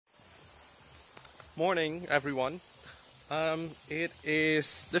Morning, everyone. It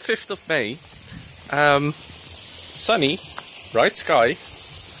is the 5th of May. Sunny, bright sky,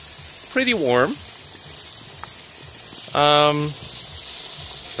 pretty warm. I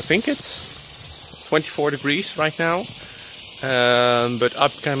think it's 24 degrees right now. But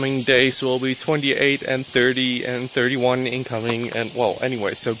upcoming days will be 28 and 30 and 31 incoming, and well,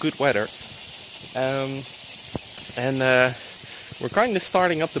 anyway, so good weather. We're kind of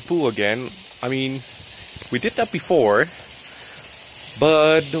starting up the pool again. I mean, we did that before,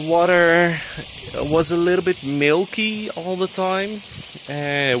 but the water was a little bit milky all the time.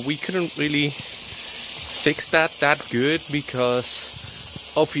 We couldn't really fix that good because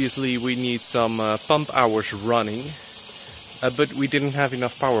obviously we need some pump hours running. But we didn't have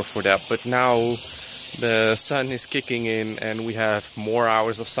enough power for that. But now the sun is kicking in and we have more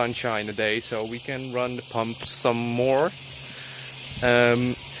hours of sunshine a day, so we can run the pump some more.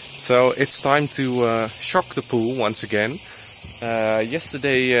 So it's time to shock the pool once again.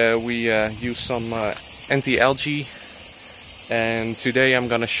 Yesterday we used some anti-algae, and today I'm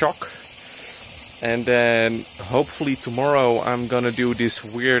gonna shock. And then hopefully tomorrow I'm gonna do this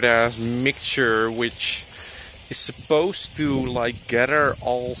weird ass mixture which is supposed to like gather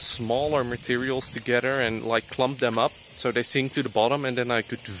all smaller materials together and like clump them up so they sink to the bottom, and then I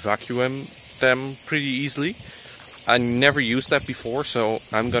could vacuum them pretty easily. I never used that before, so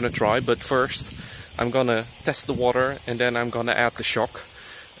I'm gonna try, but first I'm gonna test the water and then I'm gonna add the shock,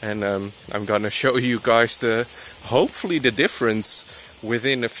 and I'm gonna show you guys hopefully the difference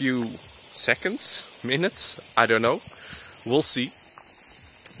within a few seconds, minutes, I don't know, we'll see.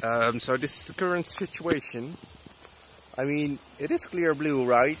 So this is the current situation. I mean, it is clear blue,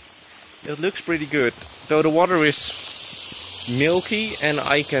 right? It looks pretty good, though the water is milky, and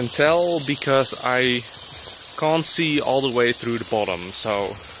I can tell because I can't see all the way through the bottom.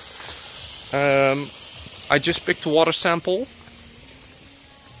 So I just picked a water sample,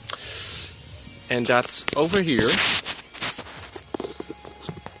 and that's over here.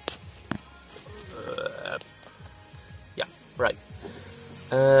 Yeah, right.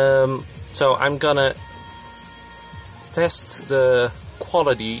 So I'm gonna test the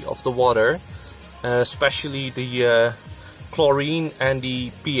quality of the water, especially the chlorine and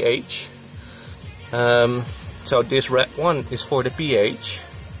the pH. So this red one is for the pH,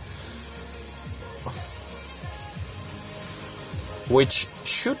 which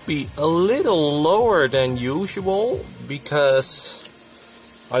should be a little lower than usual because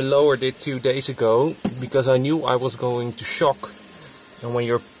I lowered it 2 days ago because I knew I was going to shock, and when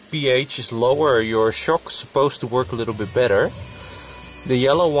your pH is lower, your shock's supposed to work a little bit better. The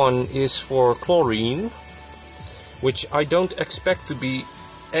yellow one is for chlorine, which I don't expect to be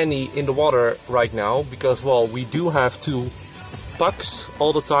any in the water right now because, well, we do have 2 pucks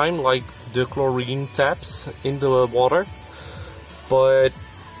all the time, like the chlorine taps in the water, but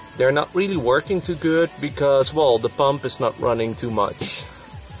they're not really working too good because, well, the pump is not running too much.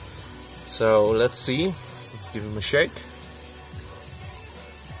 So let's see, let's give them a shake.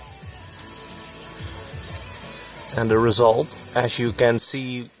 And the result, as you can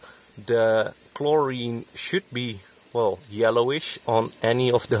see, the chlorine should be, well, yellowish on any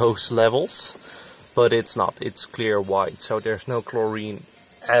of those levels, but it's not, it's clear white, so there's no chlorine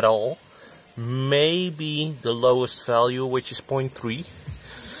at all. Maybe the lowest value, which is 0.3.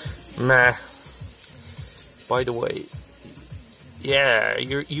 Nah. By the way, yeah,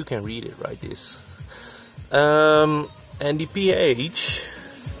 you can read it, right? This. And the pH,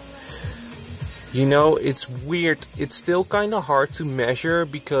 you know, it's weird. It's still kind of hard to measure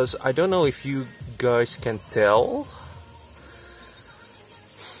because I don't know if you guys can tell.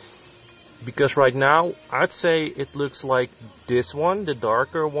 Because right now, I'd say it looks like this one, the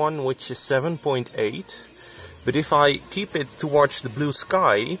darker one, which is 7.8. But if I keep it towards the blue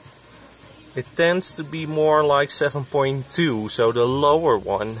sky, it tends to be more like 7.2. So the lower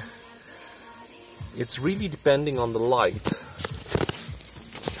one, it's really depending on the light.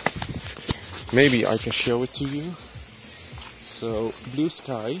 Maybe I can show it to you. So blue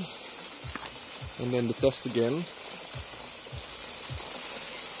sky, and then the test again.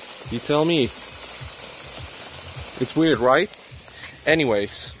 You tell me. It's weird, right?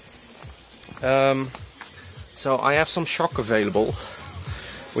 Anyways, so I have some shock available,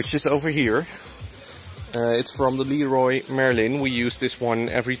 which is over here. It's from the Leroy Merlin. We use this one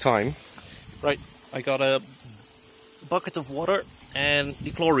every time. Right, I got a bucket of water and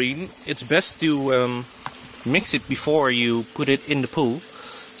the chlorine. It's best to mix it before you put it in the pool,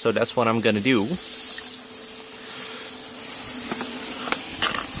 so that's what I'm gonna do.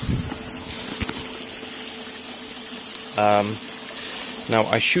 Now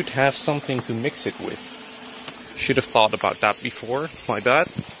I should have something to mix it with. Should have thought about that before, my bad.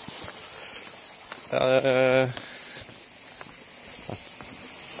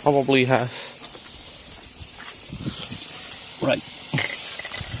 Probably have. Right.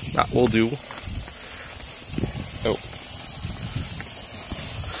 That will do. Oh.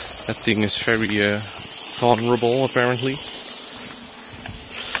 That thing is very vulnerable, apparently.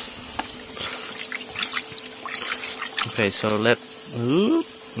 Okay, so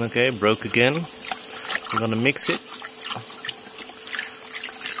okay, broke again. I'm gonna mix it.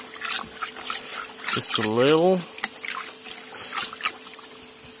 Just a little.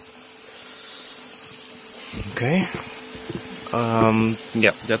 Okay.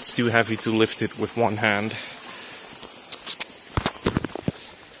 Yeah, that's too heavy to lift it with one hand.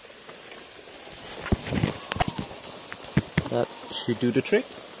 That should do the trick.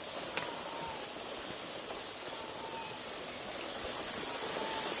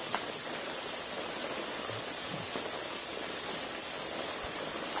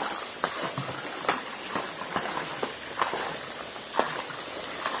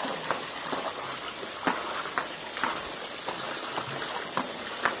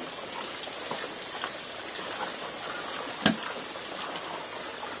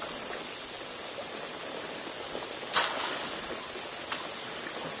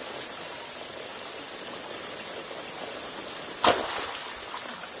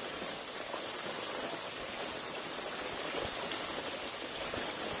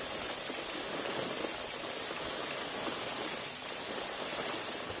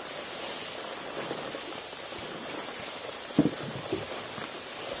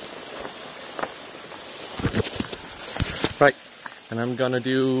 Right, and I'm gonna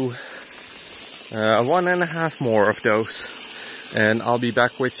do 1.5 more of those, and I'll be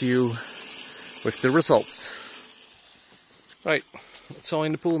back with you with the results. Right, it's all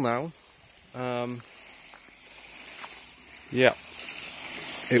in the pool now. Yeah,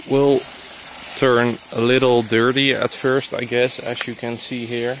 it will turn a little dirty at first, I guess, as you can see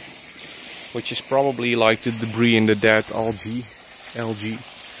here, which is probably like the debris in the dead algae,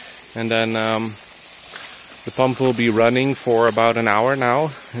 and then the pump will be running for about an hour now,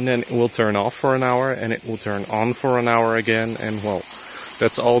 and then it will turn off for an hour, and it will turn on for an hour again, and well,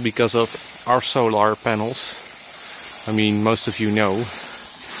 that's all because of our solar panels. I mean, most of you know.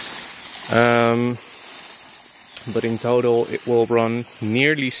 But in total it will run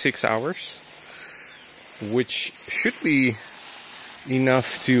nearly 6 hours, which should be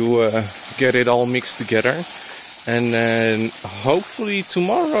enough to get it all mixed together, and then hopefully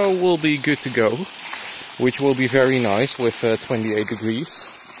tomorrow will be good to go, which will be very nice with 28 degrees.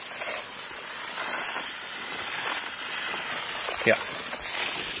 Yeah,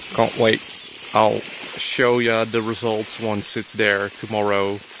 can't wait. I'll show you the results once it's there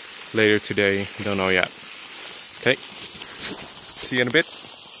tomorrow, later today, don't know yet. Okay, see you in a bit.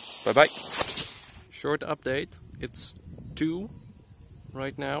 Bye bye. Short update, it's 2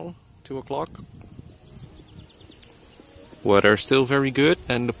 right now, 2 o'clock. Weather's still very good,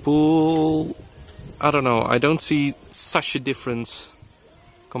 and the pool, I don't know, I don't see such a difference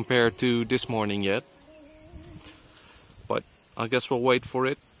compared to this morning yet. But I guess we'll wait for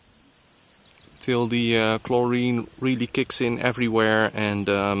it till the chlorine really kicks in everywhere, and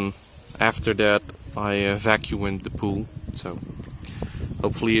after that I vacuumed the pool, so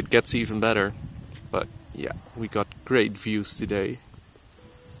hopefully it gets even better. But yeah, we got great views today,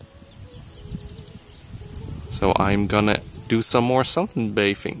 so I'm gonna do some more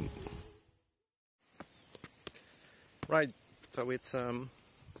sunbathing. Right, so it's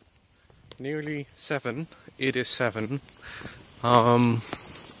nearly 7. It is 7.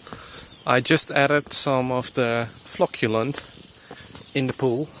 I just added some of the flocculant in the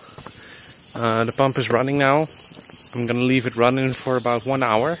pool. The pump is running now. I'm gonna leave it running for about 1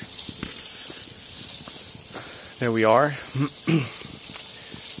 hour. There we are.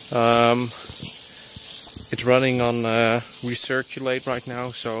 It's running on recirculate right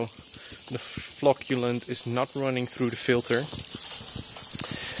now, so the flocculant is not running through the filter.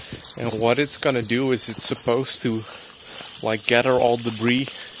 And what it's gonna do is it's supposed to like gather all debris,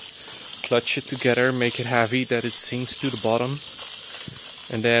 clutch it together, make it heavy that it sinks to the bottom,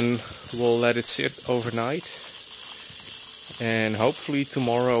 and then we'll let it sit overnight, and hopefully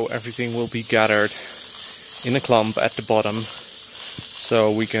tomorrow everything will be gathered in a clump at the bottom,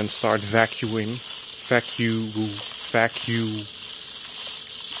 so we can start vacuuming.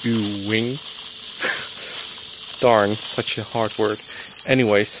 Darn, such a hard word.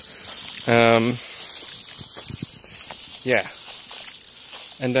 Anyways, yeah,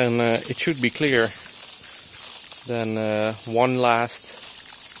 and then it should be clear. Then one last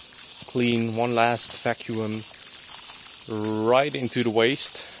clean one last vacuum right into the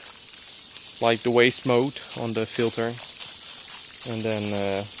waste, like the waste mode on the filter, and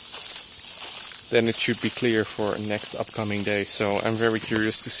then it should be clear for next upcoming day. So I'm very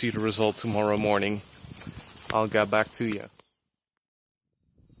curious to see the result tomorrow morning. I'll get back to you.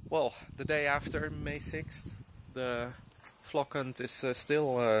 Well, the day after, May 6th, the Flocculant is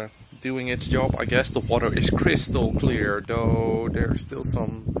still doing its job. I guess the water is crystal clear, though there's still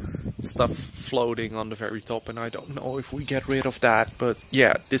some stuff floating on the very top, and I don't know if we get rid of that. But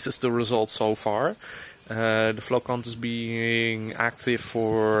yeah, this is the result so far. The Flocculant is being active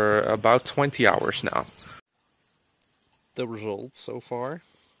for about 20 hours now. The result so far,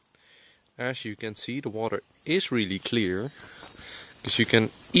 as you can see, the water is really clear, because you can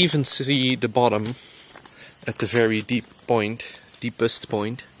even see the bottom at the very deepest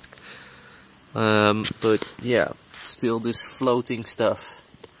point. But yeah, still this floating stuff.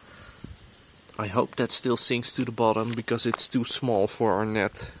 I hope that still sinks to the bottom, because it's too small for our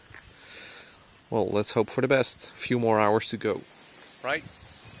net. Well, let's hope for the best. A few more hours to go. Right,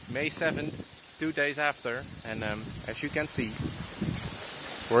 May 7th, 2 days after, and as you can see,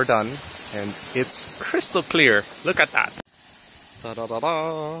 we're done, and it's crystal clear. Look at that.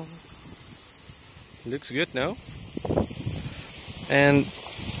 Ta-da-da-da. Looks good, no? And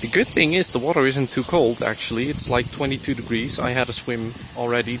the good thing is the water isn't too cold, actually. It's like 22 degrees. I had a swim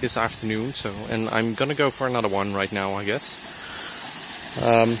already this afternoon, and I'm gonna go for another one right now, I guess.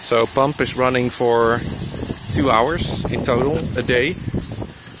 So pump is running for 2 hours in total a day.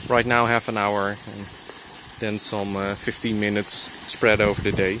 Right now half an hour, and then some 15 minutes spread over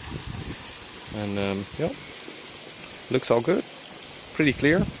the day. And yeah, looks all good. Pretty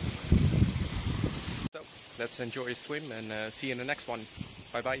clear. So let's enjoy a swim, and see you in the next one.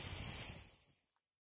 Bye bye.